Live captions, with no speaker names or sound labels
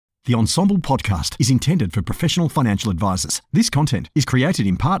The Ensombl podcast is intended for professional financial advisors. This content is created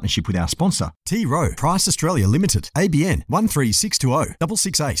in partnership with our sponsor, Rowe Price Australia Limited, ABN 13620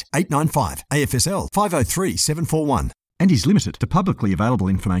 668 895, AFSL 503 741. And is limited to publicly available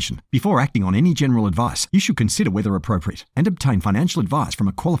information. Before acting on any general advice, you should consider whether appropriate and obtain financial advice from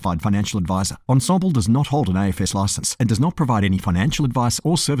a qualified financial advisor. Ensombl does not hold an AFS license and does not provide any financial advice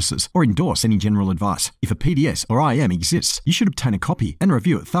or services or endorse any general advice. If a PDS or IM exists, you should obtain a copy and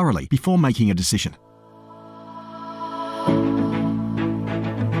review it thoroughly before making a decision.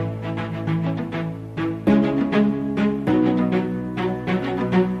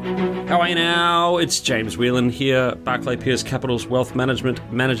 How are you now? It's James Whelan here, Barclay Pearce Capital's Wealth Management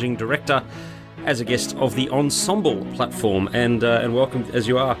Managing Director, as a guest of the Ensombl platform, and welcome as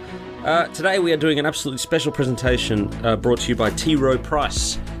you are. Today we are doing an absolutely special presentation brought to you by Rowe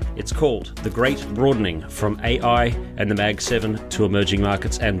Price. It's called The Great Broadening, from AI and the Mag 7 to emerging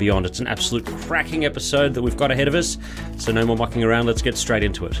markets and beyond. It's an absolute cracking episode that we've got ahead of us, so no more mucking around, let's get straight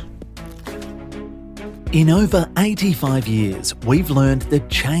into it. In over 85 years, we've learned that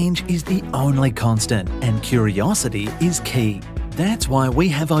change is the only constant and curiosity is key. That's why we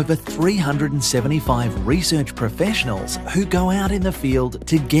have over 375 research professionals who go out in the field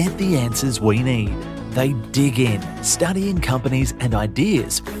to get the answers we need. They dig in, studying companies and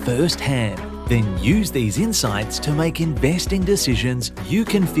ideas firsthand, then use these insights to make investing decisions you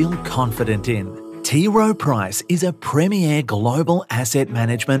can feel confident in. Rowe Price is a premier global asset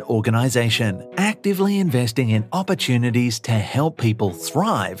management organisation, actively investing in opportunities to help people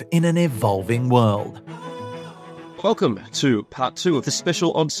thrive in an evolving world. Welcome to part 2 of the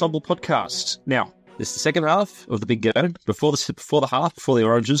special Ensombl podcast. Now, this is the second half of the big game. Before the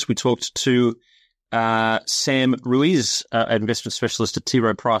oranges, we talked to Sam Ruiz, an investment specialist at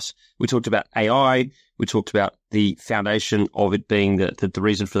Rowe Price. We talked about AI. We talked about the foundation of it being the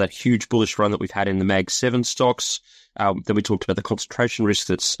reason for that huge bullish run that we've had in the Mag 7 stocks. Then we talked about the concentration risk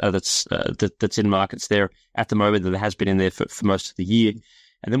that's in markets there at the moment, that there has been in there for most of the year.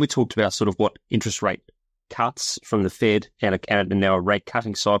 And then we talked about sort of what interest rate cuts from the Fed and now a rate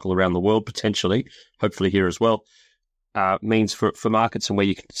cutting cycle around the world, potentially, hopefully here as well, means for markets, and where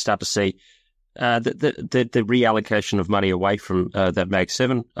you can start to see the reallocation of money away from that Mag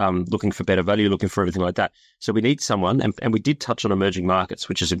 7, looking for better value, looking for everything like that. So we need someone, and we did touch on emerging markets,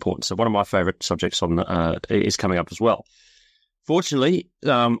 which is important. So one of my favourite subjects is coming up as well. Fortunately,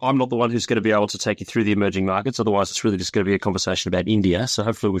 I'm not the one who's going to be able to take you through the emerging markets. Otherwise, it's really just going to be a conversation about India. So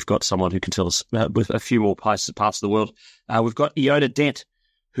hopefully we've got someone who can tell us with a few more parts of the world. We've got Iona Dent,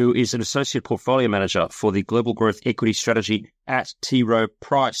 who is an associate portfolio manager for the global growth equity strategy at Rowe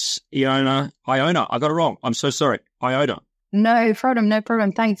Price. Iona, I got it wrong. I'm so sorry. Iona. No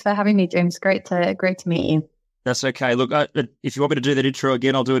problem. Thanks for having me, James. Great to meet you. That's okay. Look, if you want me to do that intro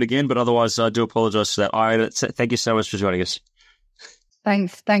again, I'll do it again. But otherwise, I do apologise for that. Iona, thank you so much for joining us.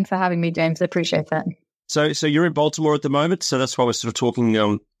 Thanks for having me, James. I appreciate that. So you're in Baltimore at the moment. So that's why we're sort of talking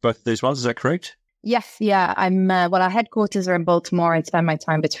on both of these ones. Is that correct? Yes, yeah. Our headquarters are in Baltimore. I spend my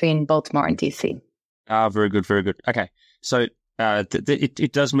time between Baltimore and DC. Very good. Okay. So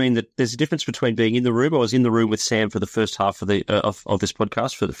it does mean that there's a difference between being in the room. I was in the room with Sam for the first half of the of this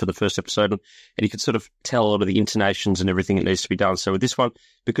podcast for the first episode, and you can sort of tell a lot of the intonations and everything that needs to be done. So with this one,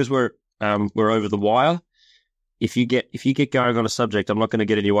 because we're over the wire, if you get going on a subject, I'm not going to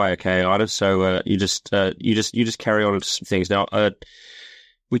get in your way, okay, Ida? So you just carry on with some things. Now,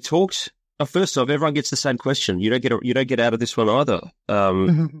 we talked. First off, everyone gets the same question. You don't get out of this one either.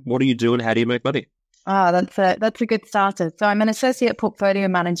 What do you do and how do you make money? That's a good starter. So I'm an associate portfolio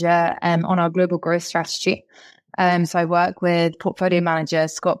manager on our global growth strategy. So I work with portfolio manager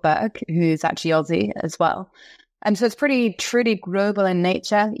Scott Berg, who's actually Aussie as well. So it's pretty truly global in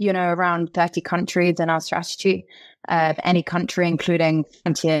nature. Around 30 countries in our strategy. Any country, including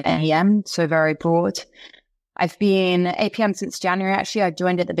frontier EM, so very broad. I've been APM since January, actually. I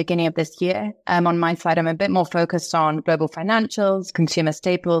joined at the beginning of this year. On my side, I'm a bit more focused on global financials, consumer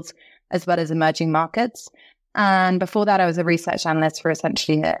staples, as well as emerging markets. And before that, I was a research analyst for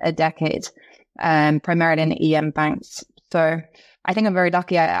essentially a decade, primarily in EM banks. So I think I'm very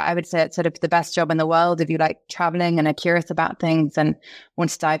lucky. I would say it's sort of the best job in the world if you like traveling and are curious about things and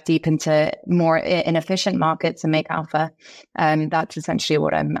want to dive deep into more inefficient markets and make alpha. That's essentially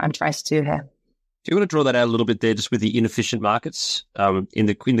what I'm trying to do here. Do you want to draw that out a little bit there, just with the inefficient markets in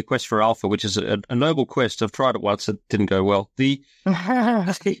the quest for alpha, which is a noble quest? I've tried it once; it didn't go well.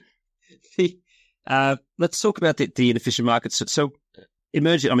 Let's talk about the inefficient markets. So,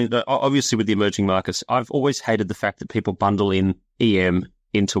 emerging. I mean, obviously, with the emerging markets, I've always hated the fact that people bundle in EM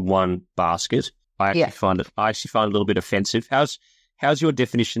into one basket. I actually find it a little bit offensive. how's your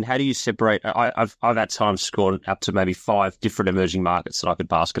definition? How do you separate? I've at times scored up to maybe 5 different emerging markets that I could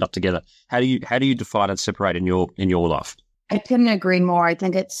basket up together. How do you define and separate in your life? I couldn't agree more. I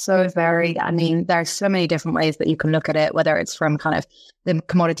think it's so varied. I mean, there are so many different ways that you can look at it, whether it's from kind of the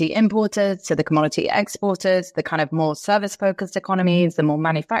commodity importers to the commodity exporters, the kind of more service-focused economies, the more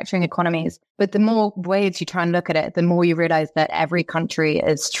manufacturing economies. But the more ways you try and look at it, the more you realize that every country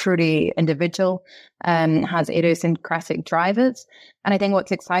is truly individual, has idiosyncratic drivers. And I think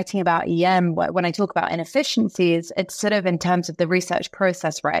what's exciting about EM, when I talk about inefficiencies, it's sort of in terms of the research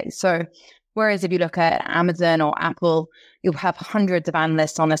process, right? So whereas if you look at Amazon or Apple, you'll have hundreds of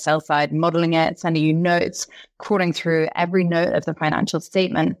analysts on the sell side modeling it, sending you notes, crawling through every note of the financial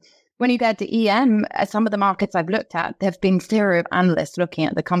statement. When you get to EM, some of the markets I've looked at, there have been 0 analysts looking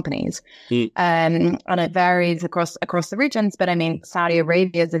at the companies. And it varies across the regions. But I mean, Saudi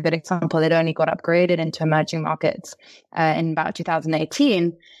Arabia is a good example. It only got upgraded into emerging markets in about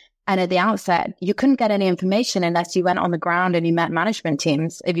 2018. And at the outset, you couldn't get any information unless you went on the ground and you met management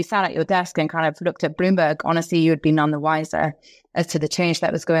teams. If you sat at your desk and kind of looked at Bloomberg, honestly, you would be none the wiser as to the change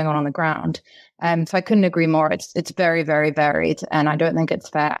that was going on the ground. So I couldn't agree more. It's very, very varied. And I don't think it's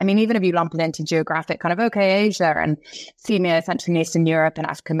fair. I mean, even if you lump it into geographic, kind of, okay, Asia and CEMEA, Central and Eastern Europe and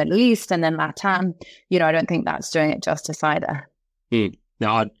Africa, Middle East, and then LATAM, I don't think that's doing it justice either.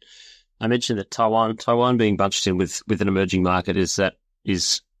 Now, I mentioned that Taiwan being bunched in with an emerging market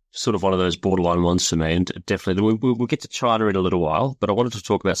is sort of one of those borderline ones for me, and definitely we'll get to China in a little while, but I wanted to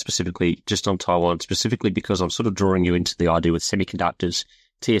talk about specifically just on Taiwan, specifically because I'm sort of drawing you into the idea with semiconductors.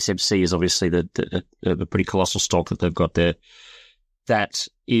 TSMC is obviously the pretty colossal stock that they've got there. That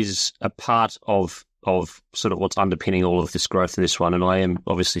is a part of sort of what's underpinning all of this growth in this one, and I am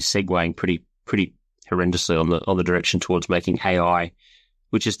obviously segueing pretty horrendously on the direction towards making AI,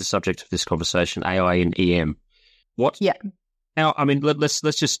 which is the subject of this conversation, AI in EM. What? Yeah. Now, I mean, let's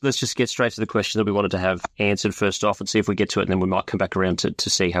just get straight to the question that we wanted to have answered first off, and see if we get to it, and then we might come back around to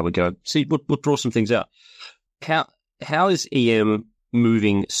see how we go. See, we'll draw some things out. How is EM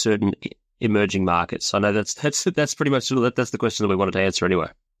moving certain emerging markets? I know that's pretty much that's the question that we wanted to answer anyway.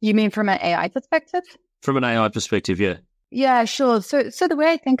 You mean from an AI perspective? From an AI perspective, yeah. Yeah, sure. So the way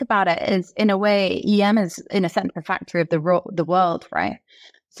I think about it is, in a way, EM is in a sense the factory of the world, right?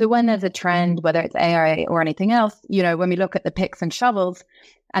 So when there's a trend, whether it's AI or anything else, when we look at the picks and shovels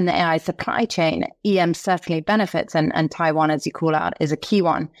and the AI supply chain, EM certainly benefits, and Taiwan, as you call out, is a key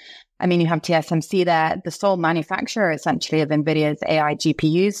one. I mean, you have TSMC there, the sole manufacturer essentially of NVIDIA's AI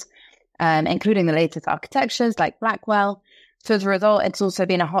GPUs, including the latest architectures like Blackwell. So as a result, it's also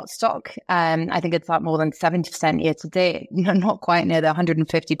been a hot stock. I think it's up more than 70% year to date, not quite near the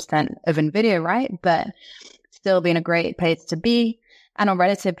 150% of NVIDIA, right? But still been a great place to be. And on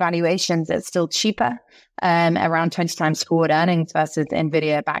relative valuations, it's still cheaper, around 20 times forward earnings versus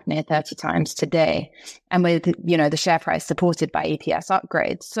NVIDIA back near 30 times today. And with, the share price supported by EPS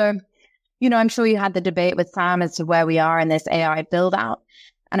upgrades. So, I'm sure you had the debate with Sam as to where we are in this AI build out.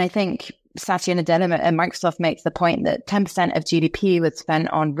 And I think Satya Nadella at Microsoft makes the point that 10% of GDP was spent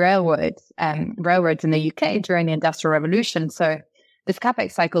on railroads in the UK during the Industrial Revolution. So this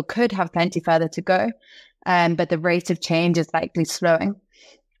CapEx cycle could have plenty further to go. But the rate of change is likely slowing.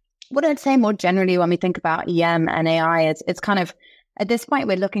 What I'd say more generally when we think about EM and AI is it's kind of, at this point,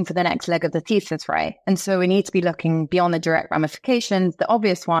 we're looking for the next leg of the thesis, right? And so we need to be looking beyond the direct ramifications, the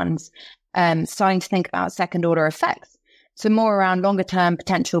obvious ones, starting to think about second order effects. So more around longer term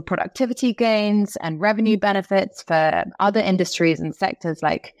potential productivity gains and revenue benefits for other industries and sectors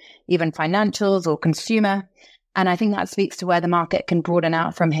like even financials or consumer. And I think that speaks to where the market can broaden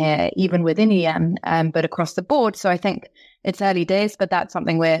out from here, even within EM, but across the board. So I think it's early days, but that's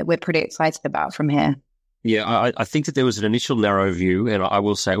something we're pretty excited about from here. Yeah, I think that there was an initial narrow view, and I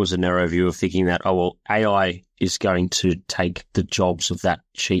will say it was a narrow view of thinking that, AI is going to take the jobs of that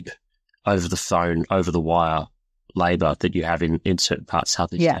cheap, over the phone, over the wire labour that you have in certain parts,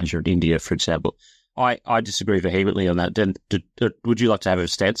 Southeast Asia and India, for example. I disagree vehemently on that. Would you like to have a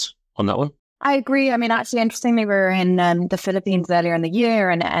stance on that one? I agree. I mean, actually, interestingly, we were in the Philippines earlier in the year,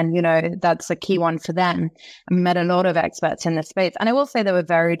 and that's a key one for them. I met a lot of experts in this space. And I will say there were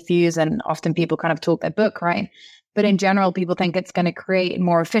varied views, and often people kind of talk their book, right? But in general, people think it's going to create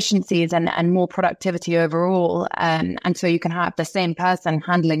more efficiencies and more productivity overall. And so you can have the same person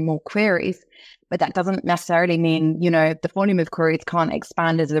handling more queries, but that doesn't necessarily mean, the volume of queries can't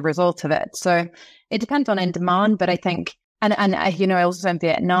expand as a result of it. So it depends on in demand, but I think And also in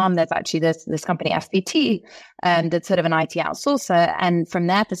Vietnam, there's actually this company, FPT, that's sort of an IT outsourcer. And from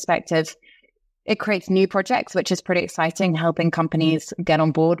their perspective, it creates new projects, which is pretty exciting, helping companies get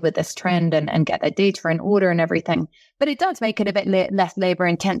on board with this trend and get their data in order and everything. But it does make it a bit less labor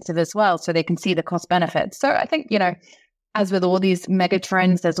intensive as well, so they can see the cost benefits. So I think, as with all these mega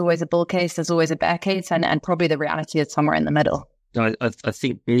trends, there's always a bull case, there's always a bear case, and probably the reality is somewhere in the middle. I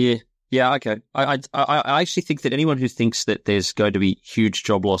think, yeah, okay. I actually think that anyone who thinks that there's going to be huge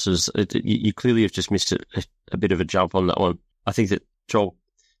job losses, you clearly have just missed a bit of a jump on that one. I think that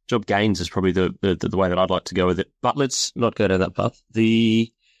job gains is probably the way that I'd like to go with it. But let's not go down that path.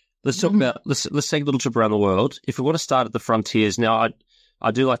 Let's talk about let's take a little trip around the world. If we want to start at the frontiers, now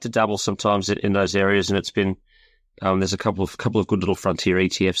I do like to dabble sometimes in those areas, and it's been there's a couple of good little frontier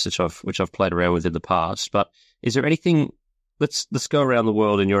ETFs which I've played around with in the past. But is there anything? Let's go around the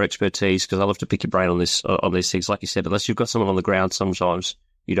world in your expertise, because I love to pick your brain on these things. Like you said, unless you've got someone on the ground, sometimes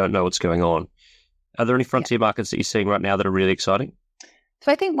you don't know what's going on. Are there any frontier markets that you're seeing right now that are really exciting?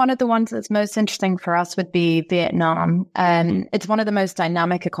 So I think one of the ones that's most interesting for us would be Vietnam. It's one of the most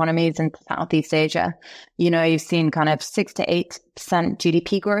dynamic economies in Southeast Asia. You've seen kind of 6 to 8%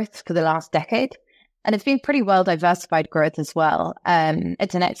 GDP growth for the last decade. And it's been pretty well diversified growth as well.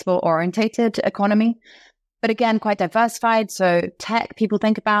 It's an export orientated economy, but again, quite diversified. So tech people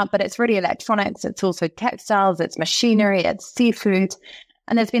think about, but it's really electronics. It's also textiles, it's machinery, it's seafood.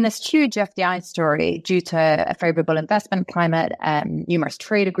 And there's been this huge FDI story due to a favorable investment climate, numerous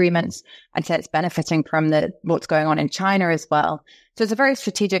trade agreements. I'd say it's benefiting from what's going on in China as well. So it's a very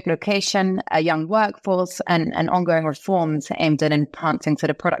strategic location, a young workforce, and ongoing reforms aimed at enhancing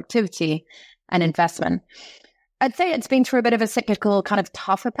sort of productivity and investment. I'd say it's been through a bit of a cyclical kind of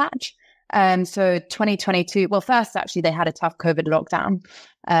tougher patch. So 2022, well, first, actually, they had a tough COVID lockdown,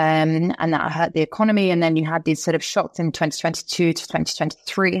 and that hurt the economy. And then you had these sort of shocks in 2022 to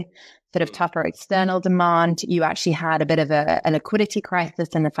 2023, sort of tougher external demand. You actually had a bit of a liquidity crisis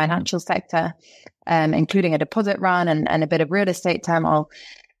in the financial sector, including a deposit run and a bit of real estate turmoil,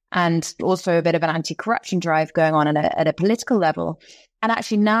 and also a bit of an anti-corruption drive going on at a political level. And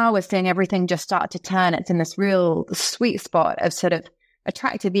actually now we're seeing everything just start to turn. It's in this real sweet spot of sort of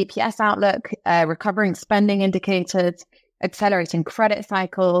attractive EPS outlook, recovering spending indicators, accelerating credit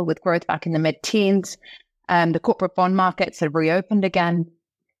cycle with growth back in the mid-teens. The corporate bond markets have reopened again,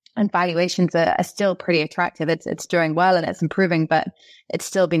 and valuations are still pretty attractive. It's doing well and it's improving, but it's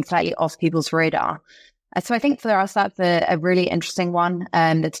still been slightly off people's radar. So I think for us, that's a really interesting one,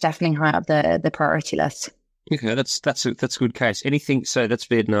 and it's definitely high up the priority list. Okay, that's a good case. Anything? So that's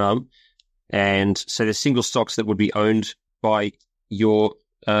Vietnam, and so there's single stocks that would be owned by your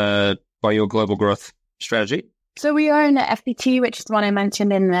global growth strategy. So we own FPT, which is the one I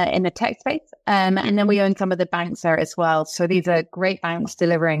mentioned in the tech space, and then we own some of the banks there as well. So these are great banks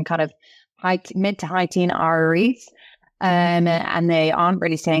delivering kind of mid to high teen ROEs, and they aren't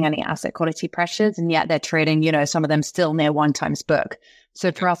really seeing any asset quality pressures, and yet they're trading, some of them still near 1x book. So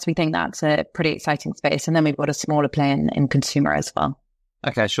for us, we think that's a pretty exciting space. And then we've got a smaller play in consumer as well.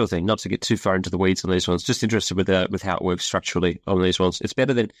 Okay, sure thing. Not to get too far into the weeds on these ones. Just interested with how it works structurally on these ones. It's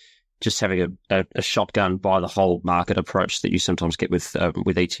better than just having a shotgun buy the whole market approach that you sometimes get with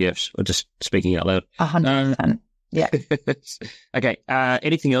ETFs. Or just speaking out loud. 100%. Yeah. Okay.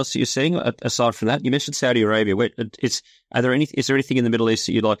 Anything else that you're seeing aside from that? You mentioned Saudi Arabia. Is there anything in the Middle East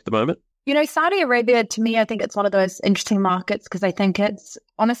that you like at the moment? Saudi Arabia, to me, I think it's one of those interesting markets because I think it's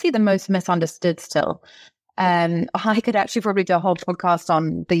honestly the most misunderstood still. I could actually probably do a whole podcast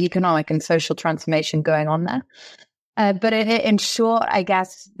on the economic and social transformation going on there. But in short, I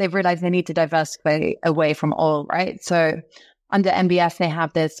guess they've realized they need to diversify away from oil, right? So under MBS, they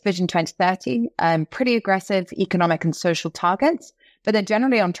have this Vision 2030, pretty aggressive economic and social targets, but they're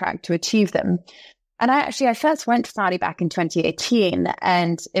generally on track to achieve them. And I first went to Saudi back in 2018,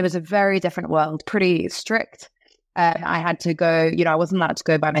 and it was a very different world, pretty strict. I had to go, I wasn't allowed to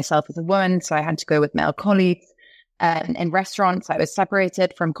go by myself as a woman, so I had to go with male colleagues. In restaurants, I was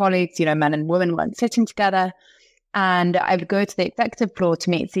separated from colleagues, men and women weren't sitting together. And I would go to the executive floor to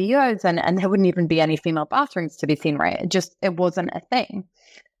meet CEOs, and there wouldn't even be any female bathrooms to be seen, right? It wasn't a thing.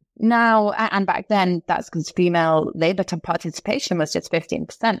 Now, and back then, that's because female labor participation was just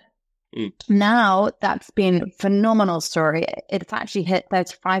 15%. Now that's been a phenomenal story. It's actually hit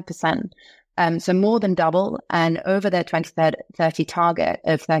 35%. So more than double, and over their 2030 target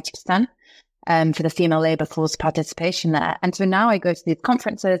of 30% for the female labor force participation there. And so now I go to these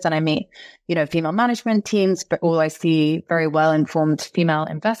conferences and I meet, female management teams, but all I see very well-informed female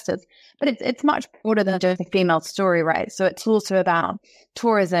investors. But it's much broader than just a female story, right? So it's also about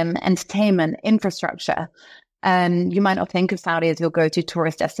tourism, entertainment, infrastructure. You might not think of Saudi as your go-to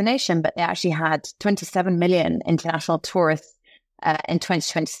tourist destination, but they actually had 27 million international tourists in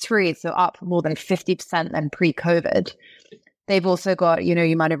 2023, so up more than 50% than pre-COVID. They've also got,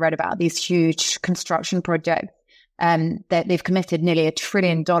 you might have read about these huge construction projects that they've committed nearly $1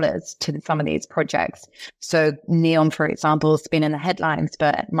 trillion to some of these projects. So Neom, for example, has been in the headlines,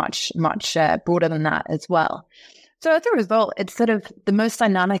 but much broader than that as well. So as a result, it's sort of the most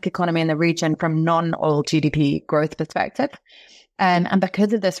dynamic economy in the region from non-oil GDP growth perspective. And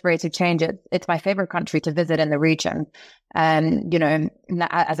because of this rate of change, it's my favorite country to visit in the region.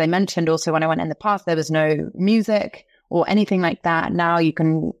 As I mentioned also, when I went in the past, there was no music or anything like that. Now you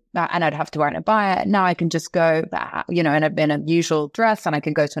can, and I'd have to wear a buyer. Now I can just go, in a usual dress, and I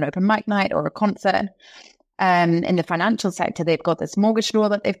can go to an open mic night or a concert. In the financial sector, they've got this mortgage law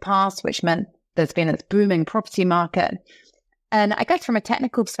that they've passed, which meant there's been this booming property market. And I guess from a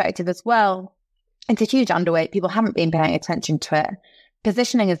technical perspective as well, it's a huge underweight. People haven't been paying attention to it.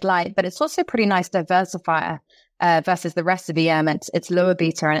 Positioning is light, but it's also a pretty nice diversifier versus the rest of EM. It's lower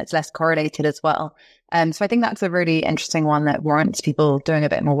beta and it's less correlated as well. So I think that's a really interesting one that warrants people doing a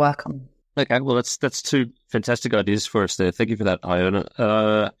bit more work on. Okay, well, that's two fantastic ideas for us there. Thank you for that,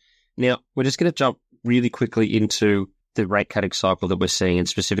 Iona. Now, we're just going to jump really quickly into the rate cutting cycle that we're seeing, and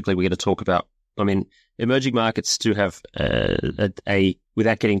specifically we're going to talk about, emerging markets do have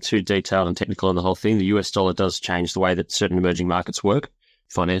without getting too detailed and technical on the whole thing, the US dollar does change the way that certain emerging markets work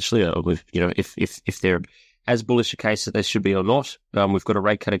financially, if they're as bullish a case that they should be or not. We've got a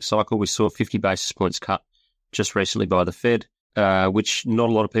rate cutting cycle. We saw 50 basis points cut just recently by the Fed, which not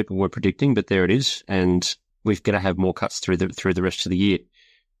a lot of people were predicting, but there it is. And we're going to have more cuts through the rest of the year.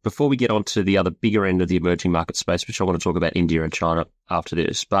 Before we get on to the other bigger end of the emerging market space, which I want to talk about India and China after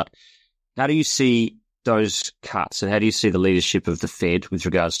this, but how do you see those cuts, and how do you see the leadership of the Fed with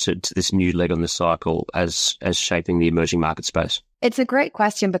regards to this new leg on the cycle as shaping the emerging market space? It's a great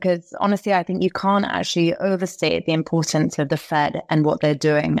question because honestly, I think you can't actually overstate the importance of the Fed and what they're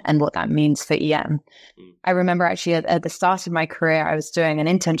doing and what that means for EM. I remember actually at the start of my career, I was doing an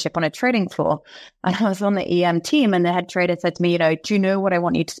internship on a trading floor, and I was on the EM team, and the head trader said to me, do you know what I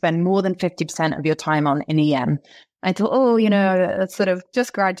want you to spend more than 50% of your time on in EM? I thought, sort of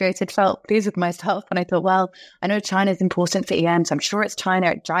just graduated, felt pleased with myself. And I thought, well, I know China is important for EM, so I'm sure it's China.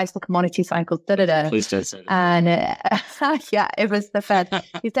 It drives the commodity cycles, Please don't say that. And it was the Fed.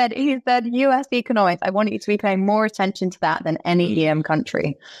 He said, US economics, I want you to be paying more attention to that than any EM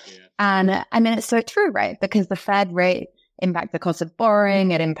country. Yeah. And it's so true, right? Because the Fed rate impacts the cost of borrowing,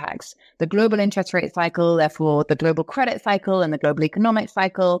 it impacts the global interest rate cycle, therefore the global credit cycle and the global economic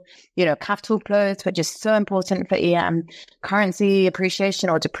cycle, capital flows, which is so important for EM, currency appreciation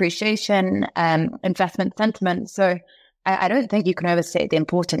or depreciation, investment sentiment. So I don't think you can overstate the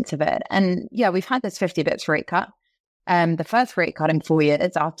importance of it. And yeah, we've had this 50 bips rate cut, the first rate cut in 4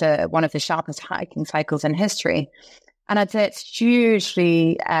 years after one of the sharpest hiking cycles in history. And I'd say it's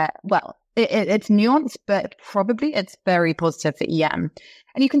hugely, it's nuanced, but probably it's very positive for EM.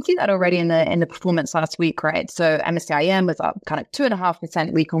 And you can see that already in the performance last week, right? So MSCI EM was up kind of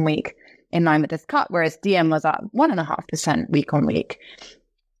 2.5% week on week in line with this cut, whereas DM was up 1.5% week on week.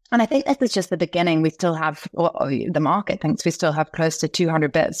 And I think this is just the beginning. We still have, the market thinks we still have close to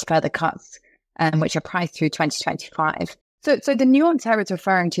 200 bits further cuts, which are priced through 2025. So the nuance I was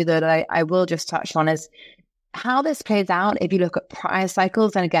referring to that I will just touch on is how this plays out if you look at prior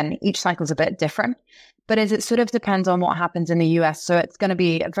cycles. And again, each cycle is a bit different, but as it sort of depends on what happens in the US. So it's going to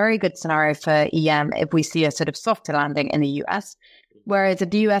be a very good scenario for EM if we see a sort of softer landing in the US. Whereas if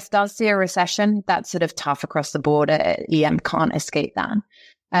the US does see a recession, that's sort of tough across the board. EM can't escape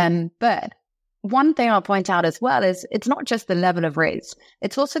that. But one thing I'll point out as well is it's not just the level of rates,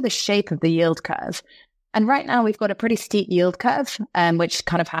 it's also the shape of the yield curve. And right now we've got a pretty steep yield curve, which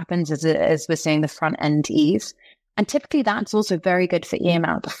kind of happens as we're seeing the front end ease. And typically that's also very good for EM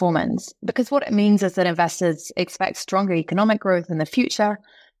outperformance, because what it means is that investors expect stronger economic growth in the future,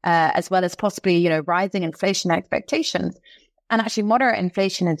 as well as possibly, rising inflation expectations. And actually moderate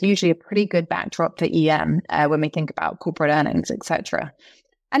inflation is usually a pretty good backdrop for EM when we think about corporate earnings, etc.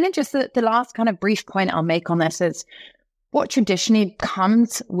 And then just the last kind of brief point I'll make on this is what traditionally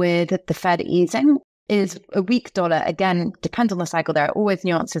comes with the Fed easing is a weak dollar. Again, depends on the cycle. There are always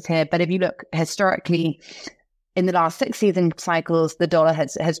nuances here. But if you look historically, in the last 6 season cycles, the dollar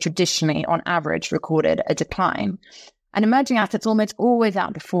has traditionally, on average, recorded a decline. And emerging assets almost always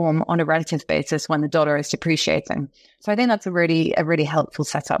outperform on a relative basis when the dollar is depreciating. So I think that's a really helpful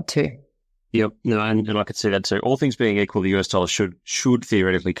setup too. Yep, no, and I could see that too. All things being equal, the US dollar should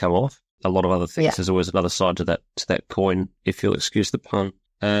theoretically come off. A lot of other things. Yeah. There's always another side to that coin, if you'll excuse the pun.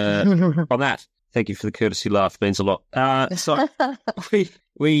 On that, Thank you for the courtesy laugh. It means a lot. So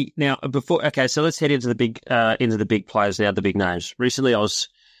we now before. Okay, so let's head into the big players now, the big names. Recently, I was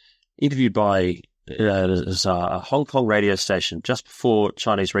interviewed by a Hong Kong radio station just before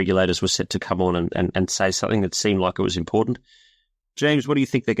Chinese regulators were set to come on and say something that seemed like it was important. James, what do you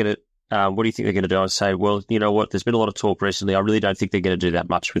think they're going to? What do you think they're going to do? I say, well, you know what? There's been a lot of talk recently. I really don't think they're going to do that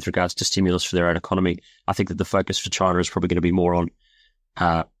much with regards to stimulus for their own economy. I think that the focus for China is probably going to be more on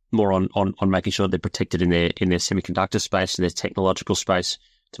making sure they're protected in their semiconductor space and their technological space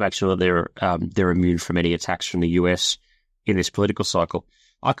to make sure that they're immune from any attacks from the US in this political cycle.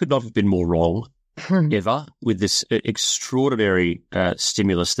 I could not have been more wrong ever with this extraordinary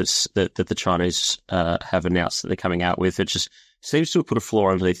stimulus that the Chinese have announced that they're coming out with. It just seems to have put a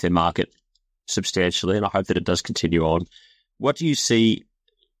floor underneath their market substantially, and I hope that it does continue on. What do you see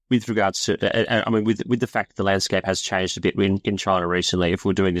with regards to, with the fact that the landscape has changed a bit in China recently? If we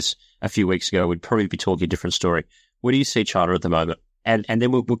were doing this a few weeks ago, we'd probably be talking a different story. Where do you see China at the moment? And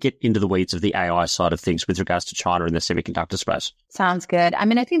then we'll get into the weeds of the AI side of things with regards to China in the semiconductor space. Sounds good. I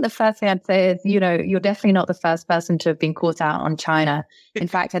mean, I think the first thing I'd say is, you're definitely not the first person to have been caught out on China. In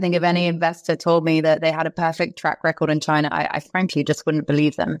fact, I think if any investor told me that they had a perfect track record in China, I frankly just wouldn't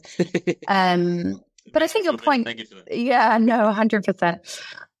believe them. But I think your point, Thank you for that. yeah, no, 100%.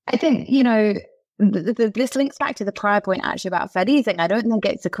 I think, this links back to the prior point actually about Fed easing. I don't think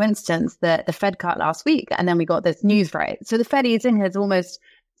it's a coincidence that the Fed cut last week and then we got this news, right? So the Fed easing has almost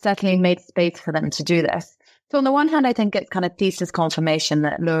certainly made space for them to do this. So on the one hand, I think it's kind of thesis confirmation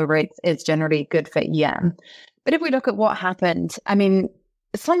that lower rates is generally good for EM. But if we look at what happened, I mean,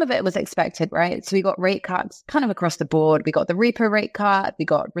 some of it was expected, right? So we got rate cuts kind of across the board. We got the repo rate cut, we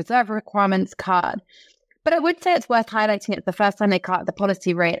got reserve requirements cut. But I would say it's worth highlighting it's the first time they cut the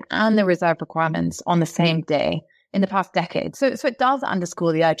policy rate and the reserve requirements on the same day in the past decade. So it does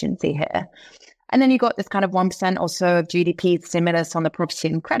underscore the urgency here. And then you got this kind of 1% or so of GDP stimulus on the property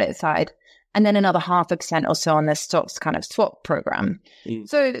and credit side, and then another 0.5% or so on the stocks kind of swap program.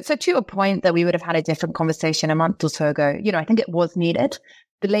 So to your point that we would have had a different conversation a month or so ago, I think it was needed.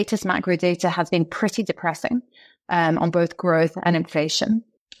 The latest macro data has been pretty depressing on both growth and inflation.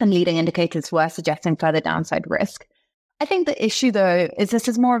 And leading indicators were suggesting further downside risk. I think the issue, though, is this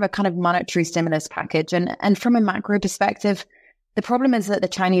is more of a kind of monetary stimulus package. And from a macro perspective, the problem is that the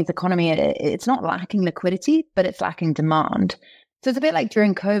Chinese economy, it's not lacking liquidity, but it's lacking demand. So it's a bit like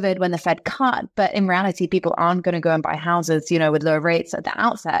during COVID when the Fed cut, but in reality, people aren't going to go and buy houses, with low rates at the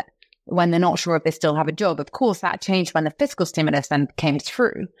outset when they're not sure if they still have a job. Of course, that changed when the fiscal stimulus then came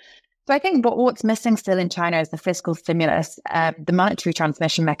through. So I think what's missing still in China is the fiscal stimulus. The monetary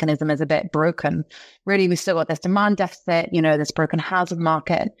transmission mechanism is a bit broken. Really, we've still got this demand deficit, this broken housing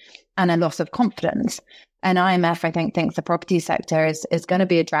market and a loss of confidence. And IMF, I think, thinks the property sector is going to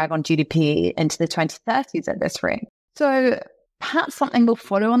be a drag on GDP into the 2030s at this rate. So perhaps something will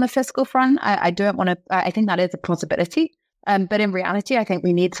follow on the fiscal front. I think that is a possibility. But in reality, I think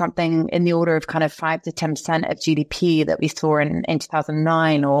we need something in the order of kind of 5 to 10% of GDP that we saw in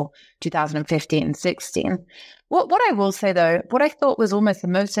 2009 or 2015, 16. What I will say, though, what I thought was almost the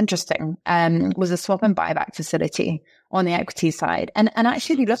most interesting was a swap and buyback facility on the equity side. And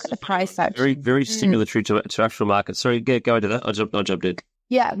actually, if you look at the price action. Very, very stimulatory to actual markets. Sorry, go into that. I jumped in.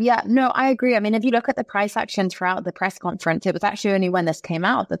 Yeah. No, I agree. I mean, if you look at the price action throughout the press conference, it was actually only when this came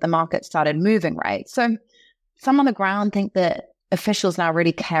out that the market started moving, right? So some on the ground think that officials now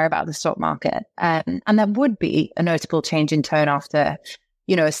really care about the stock market. And there would be a notable change in tone after,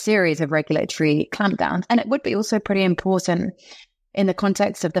 a series of regulatory clampdowns. And it would be also pretty important in the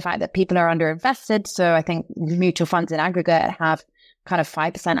context of the fact that people are underinvested. So I think mutual funds in aggregate have kind of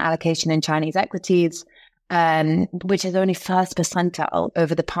 5% allocation in Chinese equities, which is only first percentile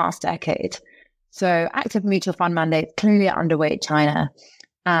over the past decade. So active mutual fund mandates clearly underweight China.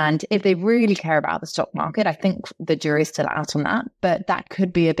 And if they really care about the stock market, I think the jury's still out on that, but that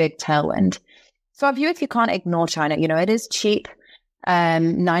could be a big tailwind. So our view, if you can't ignore China, it is cheap,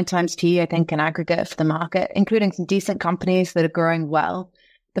 9 times P, I think, in aggregate for the market, including some decent companies that are growing well.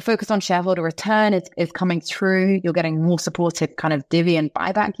 The focus on shareholder return is coming through. You're getting more supportive kind of divvy and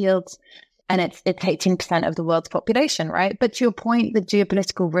buyback yields, and it's 18% of the world's population, right? But to your point, the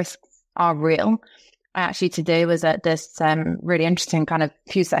geopolitical risks are real. I actually today was at this really interesting kind of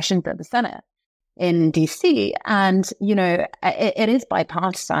few sessions at the Senate in DC. And, it is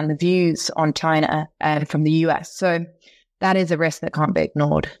bipartisan, the views on China from the US. So that is a risk that can't be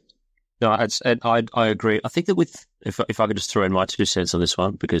ignored. No, I agree. I think that if I could just throw in my 2 cents on this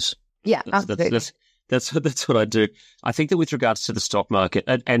one, because that's what I do. I think that with regards to the stock market,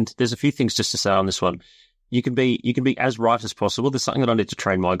 and there's a few things just to say on this one. you can be as right as possible. There's something that I need to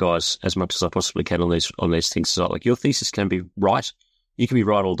train my guys as much as I possibly can on these things. So like your thesis can be right. You can be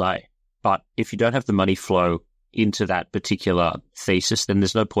right all day. But if you don't have the money flow into that particular thesis, then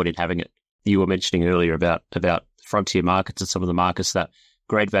there's no point in having it. You were mentioning earlier about frontier markets and some of the markets that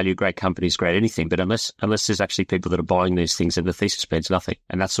great value, great companies, great anything. But unless there's actually people that are buying these things, then the thesis means nothing.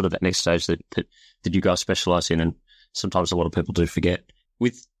 And that's sort of that next stage that you guys specialize in. And sometimes a lot of people do forget.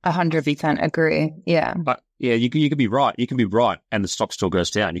 With 100% agree. Yeah. But yeah, you can be right. You can be right, and the stock still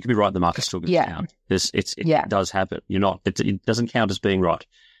goes down. You can be right, and the market still goes down. It does happen. It doesn't count as being right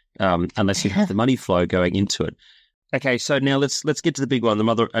unless you have the money flow going into it. Okay, so now let's get to the big one, the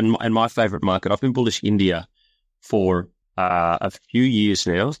mother and my favorite market. I've been bullish India for a few years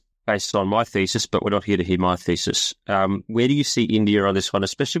now, based on my thesis, but we're not here to hear my thesis. Where do you see India on this one,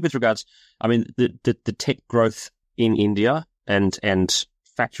 especially with regards? I mean, the tech growth in India and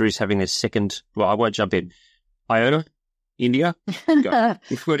factories having their second. Well, I won't jump in. Iona, India. Go.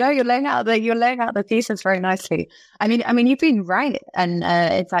 No, you're laying out the thesis very nicely. I mean, you've been right, and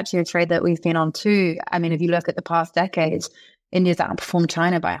it's actually a trade that we've been on too. I mean, if you look at the past decades, India's outperformed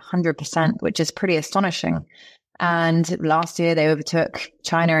China by 100%, which is pretty astonishing. And last year they overtook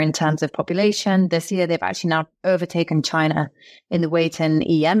China in terms of population. This year they've actually now overtaken China in the weight and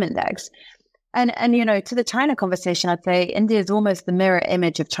EM index. And to the China conversation, I'd say India is almost the mirror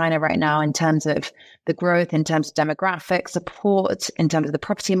image of China right now in terms of the growth, in terms of demographic support, in terms of the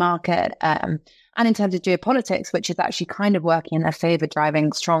property market, and in terms of geopolitics, which is actually kind of working in their favor,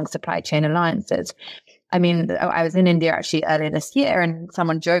 driving strong supply chain alliances. I mean, I was in India actually earlier this year, and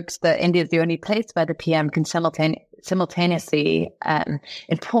someone joked that India is the only place where the PM can simultaneously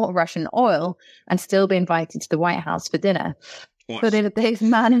import Russian oil and still be invited to the White House for dinner. So they've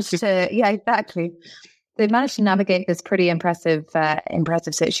managed to, exactly. They've managed to navigate this pretty impressive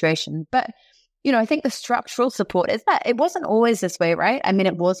situation. But, I think the structural support is that it wasn't always this way, right? I mean,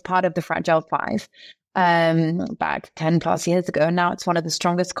 it was part of the Fragile Five back 10 plus years ago. And now it's one of the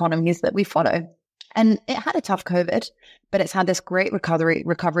strongest economies that we follow. And it had a tough COVID, but it's had this great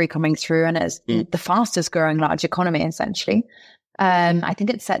recovery coming through, and it's the fastest growing large economy, essentially. I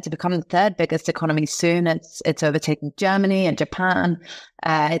think it's set to become the third biggest economy soon. It's overtaking Germany and Japan.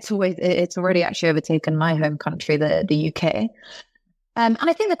 It's already actually overtaken my home country, the UK. And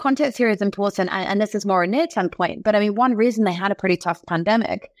I think the context here is important, and this is more a near-term point. But I mean, one reason they had a pretty tough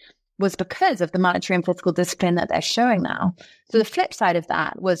pandemic was because of the monetary and fiscal discipline that they're showing now. So the flip side of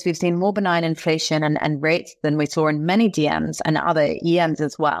that was we've seen more benign inflation and rates than we saw in many DMs and other EMs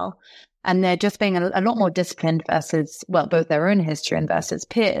as well. And they're just being a lot more disciplined versus, well, both their own history and versus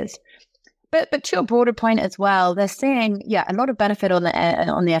peers. But to a broader point as well, they're seeing, a lot of benefit on the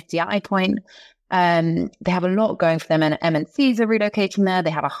FDI point. They have a lot going for them, and MNCs are relocating there. They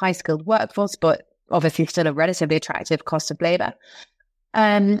have a high-skilled workforce, but obviously still a relatively attractive cost of labor.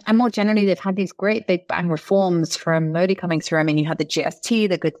 And more generally, they've had these great big bang reforms from Modi coming through. I mean, you had the GST,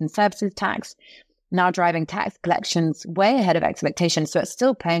 the goods and services tax, now driving tax collections way ahead of expectations. So it's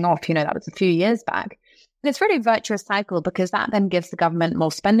still paying off. That was a few years back. And it's really a virtuous cycle, because that then gives the government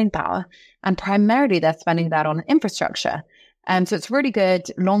more spending power. And primarily they're spending that on infrastructure. So it's really good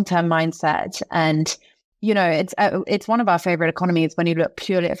long-term mindset. And, it's one of our favorite economies when you look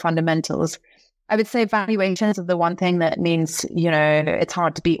purely at fundamentals. I would say valuations are the one thing that means, it's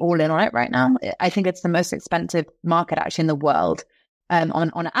hard to be all in on it right now. I think it's the most expensive market actually in the world.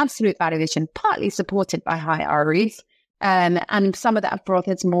 On an absolute valuation, partly supported by high ROEs. And some of that growth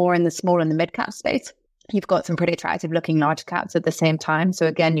is more in the small and the mid-cap space. You've got some pretty attractive looking large caps at the same time. So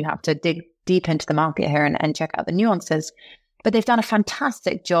again, you have to dig deep into the market here and check out the nuances. But they've done a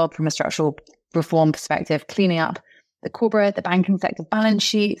fantastic job from a structural reform perspective, cleaning up the corporate, the banking sector balance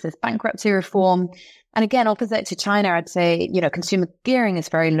sheets, there's bankruptcy reform. And again, opposite to China, I'd say, consumer gearing is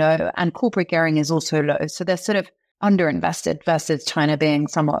very low and corporate gearing is also low. So they're sort of underinvested versus China being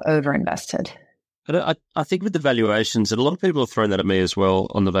somewhat overinvested. I think with the valuations, and a lot of people have thrown that at me as well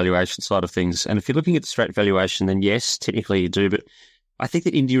on the valuation side of things. And if you're looking at the straight valuation, then yes, technically you do. But I think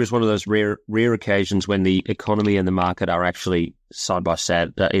that India is one of those rare occasions when the economy and the market are actually side by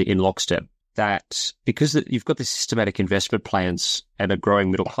side in lockstep. That because you've got the systematic investment plans and a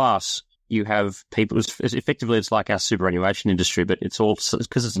growing middle class, you have people. Effectively, it's like our superannuation industry, but it's all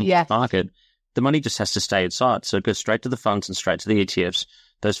because it's a market. The money just has to stay inside. So it goes straight to the funds and straight to the ETFs.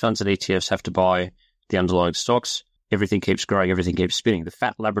 Those funds and ETFs have to buy the underlying stocks. Everything keeps growing. Everything keeps spinning. The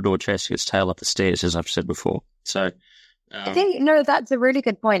fat Labrador chasing its tail up the stairs, as I've said before. So I think, that's a really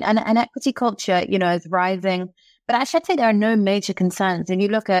good point. And equity culture, is rising. But actually, I'd say there are no major concerns. And you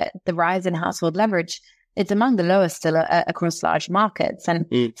look at the rise in household leverage, it's among the lowest still across large markets, and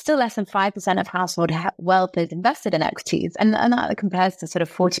still less than 5% of household wealth is invested in equities, and that compares to sort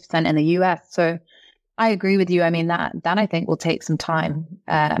of 40% in the US. So I agree with you. I mean, that I think will take some time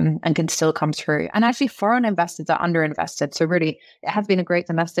and can still come through. And actually, foreign investors are underinvested. So really, it has been a great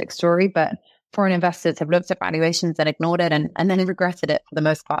domestic story, but foreign investors have looked at valuations and ignored it and then regretted it for the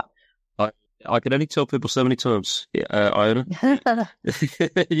most part. I can only tell people so many times, Iona.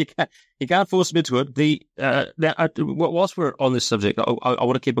 you can't force them into it. Whilst we're on this subject, I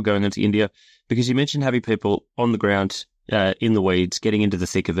want to keep on going into India, because you mentioned having people on the ground in the weeds, getting into the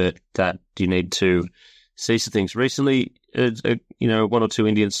thick of it, that you need to see some things. Recently, one or two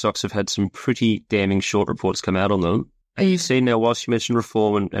Indian stocks have had some pretty damning short reports come out on them. Are you seeing now, whilst you mentioned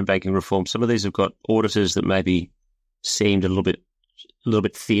reform and banking reform, some of these have got auditors that maybe seemed a little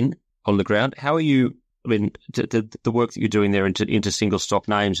bit thin on the ground? How are you? I mean, the work that you're doing there into single stock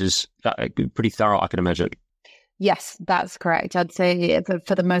names is pretty thorough, I can imagine. Yes, that's correct. I'd say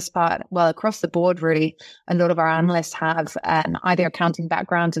for the most part, well, across the board, really, a lot of our analysts have either accounting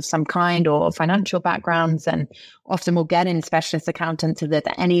backgrounds of some kind or financial backgrounds, and often we'll get in specialist accountants if there's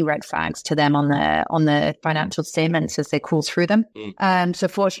any red flags to them on the financial statements as they call through them. So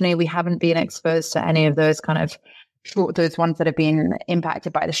fortunately, we haven't been exposed to any of those kind of those ones that have been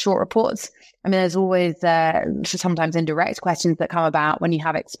impacted by the short reports. I mean, there's always sometimes indirect questions that come about when you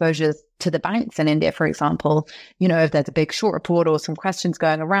have exposures to the banks in India, for example. If there's a big short report or some questions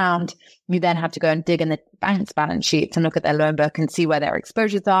going around, you then have to go and dig in the bank's balance sheets and look at their loan book and see where their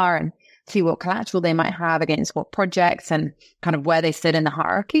exposures are and see what collateral they might have against what projects and kind of where they sit in the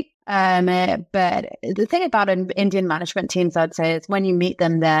hierarchy. But the thing about Indian management teams, I'd say, is when you meet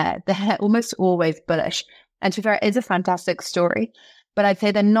them, they're almost always bullish. And to be fair, it's a fantastic story, but I'd say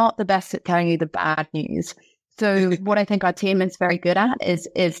they're not the best at telling you the bad news. So what I think our team is very good at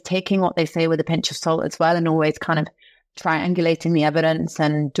is taking what they say with a pinch of salt as well, and always kind of triangulating the evidence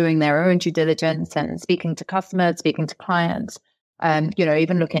and doing their own due diligence and speaking to customers, speaking to clients,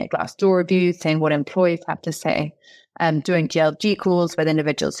 even looking at Glassdoor reviews, saying what employees have to say, doing GLG calls with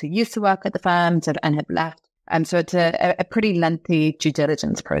individuals who used to work at the firms and have left. So it's a pretty lengthy due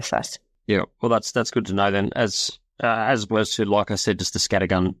diligence process. Yeah, well, that's good to know then, as opposed to, like I said, just the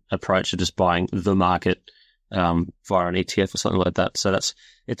scattergun approach of just buying the market via an ETF or something like that. So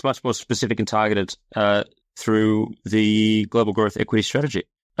it's much more specific and targeted through the global growth equity strategy.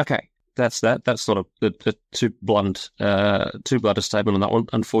 Okay, that's that. That's not a too blunt a statement on that one,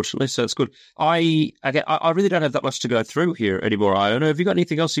 unfortunately. So it's good. I really don't have that much to go through here anymore, Iona. Have you got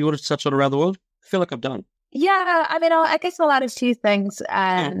anything else you wanted to touch on around the world? I feel like I'm done. Yeah, I mean, I guess I'll add a few things.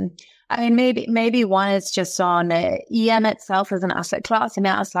 I mean, maybe one is just on EM itself as an asset class. I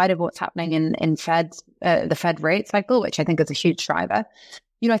mean, outside of what's happening in the Fed rate cycle, which I think is a huge driver.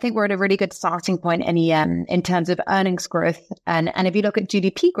 I think we're at a really good starting point in EM in terms of earnings growth. And if you look at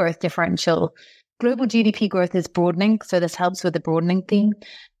GDP growth differential, global GDP growth is broadening. So this helps with the broadening theme.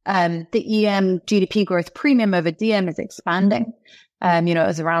 The EM GDP growth premium over DM is expanding. It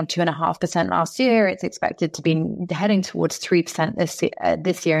was around 2.5% last year. It's expected to be heading towards 3%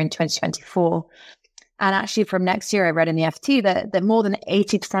 this year in 2024. And actually from next year, I read in the FT that more than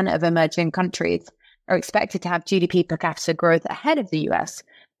 80% of emerging countries are expected to have GDP per capita growth ahead of the US,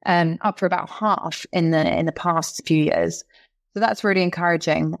 up for about half in the past few years. So that's really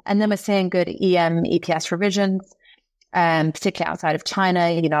encouraging. And then we're seeing good EM EPS revisions, particularly outside of China.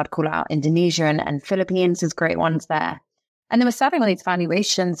 I'd call out Indonesia and Philippines as great ones there. And then we're starting on these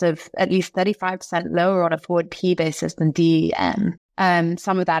valuations of at least 35% lower on a forward P basis than DEM.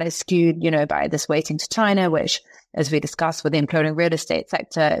 Some of that is skewed, by this weighting to China, which, as we discussed with the imploding real estate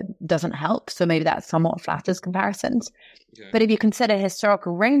sector, doesn't help. So maybe that somewhat flatters comparisons. Okay. But if you consider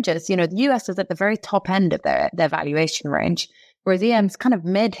historical ranges, the US is at the very top end of their valuation range, whereas EM's kind of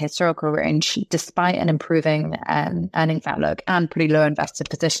mid-historical range, despite an improving earnings outlook and pretty low investor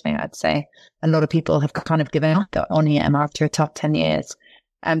positioning, I'd say. A lot of people have kind of given up on EM after a top 10 years.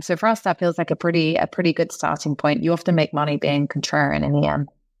 So for us, that feels like a pretty good starting point. You often make money being contrarian in EM.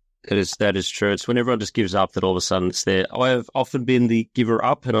 That is true. It's when everyone just gives up that all of a sudden it's there. I have often been the giver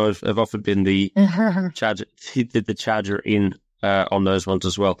up, and I've often been the charger in on those ones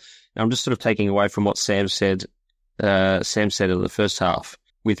as well. Now, I'm just sort of taking away from what Sam said. Sam said in the first half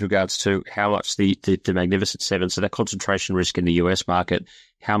with regards to how much the Magnificent Seven, so that concentration risk in the US market,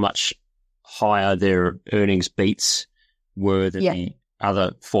 how much higher their earnings beats were than the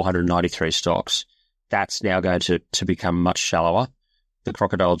other 493 stocks. That's now going to become much shallower. The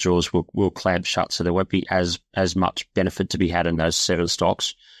crocodile jaws will clamp shut, so there won't be as much benefit to be had in those 7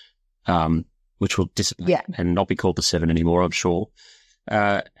 stocks, which will dissipate and not be called the 7 anymore, I'm sure.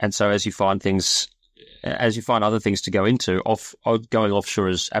 And so as you find things as you find other things to go into, going offshore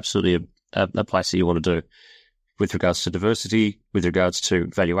is absolutely a place that you want to do, with regards to diversity, with regards to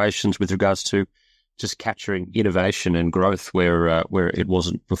valuations, with regards to just capturing innovation and growth where it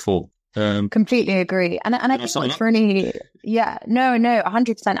wasn't before. Completely agree. And I think what's really,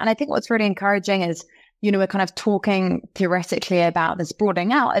 100%. And I think what's really encouraging is, we're kind of talking theoretically about this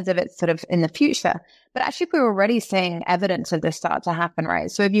broadening out as if it's sort of in the future, but actually we're already seeing evidence of this start to happen, right?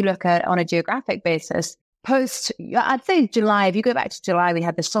 So if you look at on a geographic basis, I'd say July, if you go back to July, we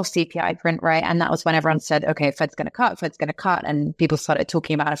had the soft CPI print, right? And that was when everyone said, okay, Fed's going to cut. And people started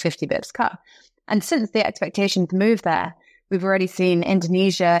talking about a 50 bips cut. And since the expectations moved there, we've already seen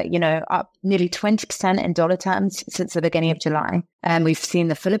Indonesia, up nearly 20% in dollar terms since the beginning of July. And we've seen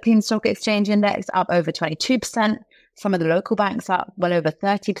the Philippine Stock Exchange Index up over 22%. Some of the local banks up well over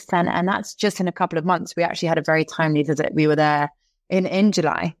 30%. And that's just in a couple of months. We actually had a very timely visit. We were there in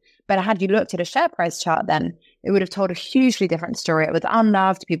July. But had you looked at a share price chart then, it would have told a hugely different story. It was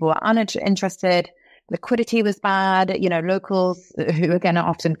unloved. People were uninterested. Liquidity was bad. Locals who, again, are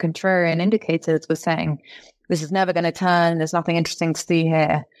often contrarian indicators were saying, this is never going to turn. There's nothing interesting to see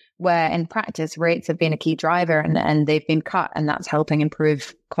here. Where in practice, rates have been a key driver and they've been cut. And that's helping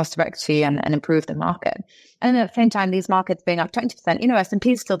improve cost of equity and improve the market. And at the same time, these markets being up 20%,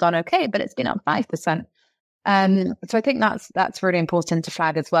 S&P's still done okay, but it's been up 5%. So I think that's really important to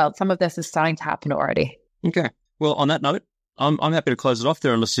flag as well. Some of this is starting to happen already. Okay. Well, on that note, I'm happy to close it off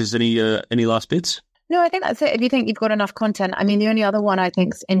there unless there's any last bits. No, I think that's it. If you think you've got enough content, I mean, the only other one I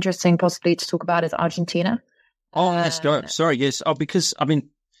think is interesting possibly to talk about is Argentina. Oh, let's go. Sorry, yes. Oh, because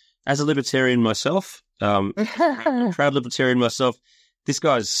as a libertarian myself, proud libertarian myself, this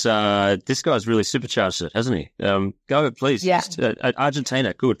guy's really supercharged it, hasn't he? Go, please. Yeah.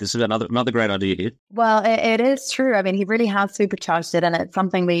 Argentina, good. This is another great idea here. Well, it is true. I mean, he really has supercharged it, and it's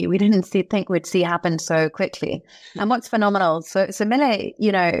something we didn't think we'd see happen so quickly. And what's phenomenal, so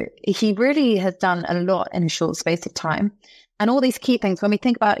Milei, he really has done a lot in a short space of time. And all these key things, when we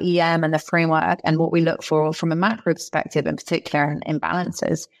think about EM and the framework and what we look for from a macro perspective, in particular in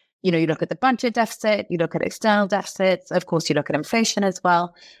imbalances, you look at the budget deficit, you look at external deficits, of course, you look at inflation as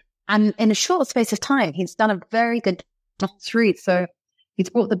well. And in a short space of time, he's done a very good three. So he's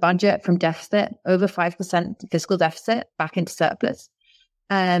brought the budget from deficit, over 5% fiscal deficit, back into surplus.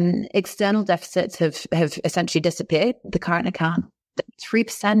 External deficits have essentially disappeared. The current account,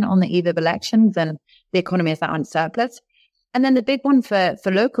 3% on the eve of elections, and the economy is now in surplus. And then the big one for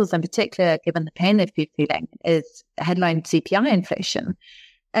locals in particular, given the pain they've been feeling, is headline CPI inflation.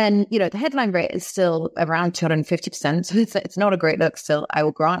 And, the headline rate is still around 250%. So it's not a great look still, I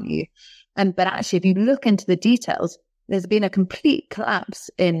will grant you. But actually, if you look into the details, there's been a complete collapse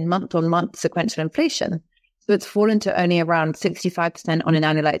in month-on-month sequential inflation. So it's fallen to only around 65% on an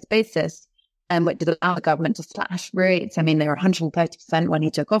annualized basis, which has allowed the government to slash rates. I mean, they were 130% when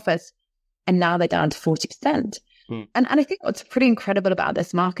he took office, and now they're down to 40%. And I think what's pretty incredible about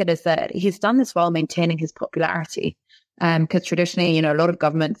this market is that he's done this while maintaining his popularity. Because traditionally, a lot of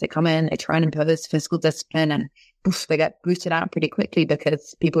governments, they come in, they try and impose fiscal discipline, and poof, they get booted out pretty quickly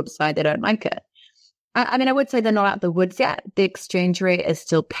because people decide they don't like it. I mean, I would say they're not out of the woods yet. The exchange rate is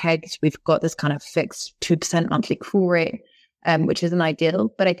still pegged. We've got this kind of fixed 2% monthly call rate, which isn't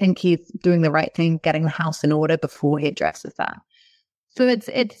ideal. But I think he's doing the right thing, getting the house in order before he addresses that. So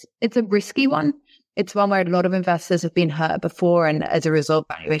it's a risky one. It's one where a lot of investors have been hurt before, and as a result,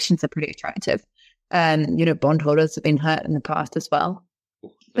 valuations are pretty attractive. Bondholders have been hurt in the past as well.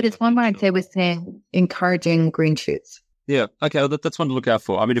 But it's one where I'd say we're seeing encouraging green shoots. Yeah, okay, well, that's one to look out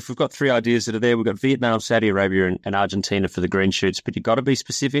for. I mean, if we've got three ideas that are there, we've got Vietnam, Saudi Arabia, and Argentina for the green shoots, but you've got to be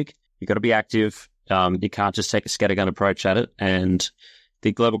specific, you've got to be active, you can't just take a scattergun approach at it, and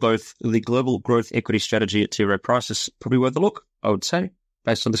the global growth equity strategy at Rowe Price is probably worth a look, I would say,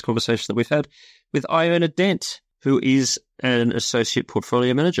 based on this conversation that we've had with Iona Dent, who is an associate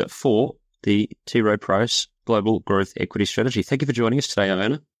portfolio manager for the Rowe Price Global Growth Equity Strategy. Thank you for joining us today,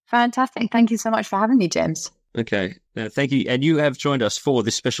 Iona. Fantastic. Thank you so much for having me, James. Okay. Thank you. And you have joined us for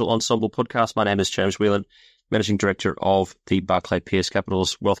this special Ensombl podcast. My name is James Whelan, Managing Director of the Barclay Pearce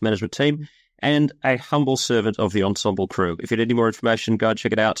Capital's Wealth Management team and a humble servant of the Ensombl crew. If you need any more information, go and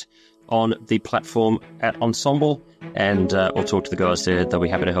check it out on the platform at Ensombl, and or talk to the guys there. They'll be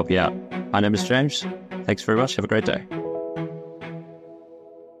happy to help you out. My name is James. Thanks very much. Have a great day.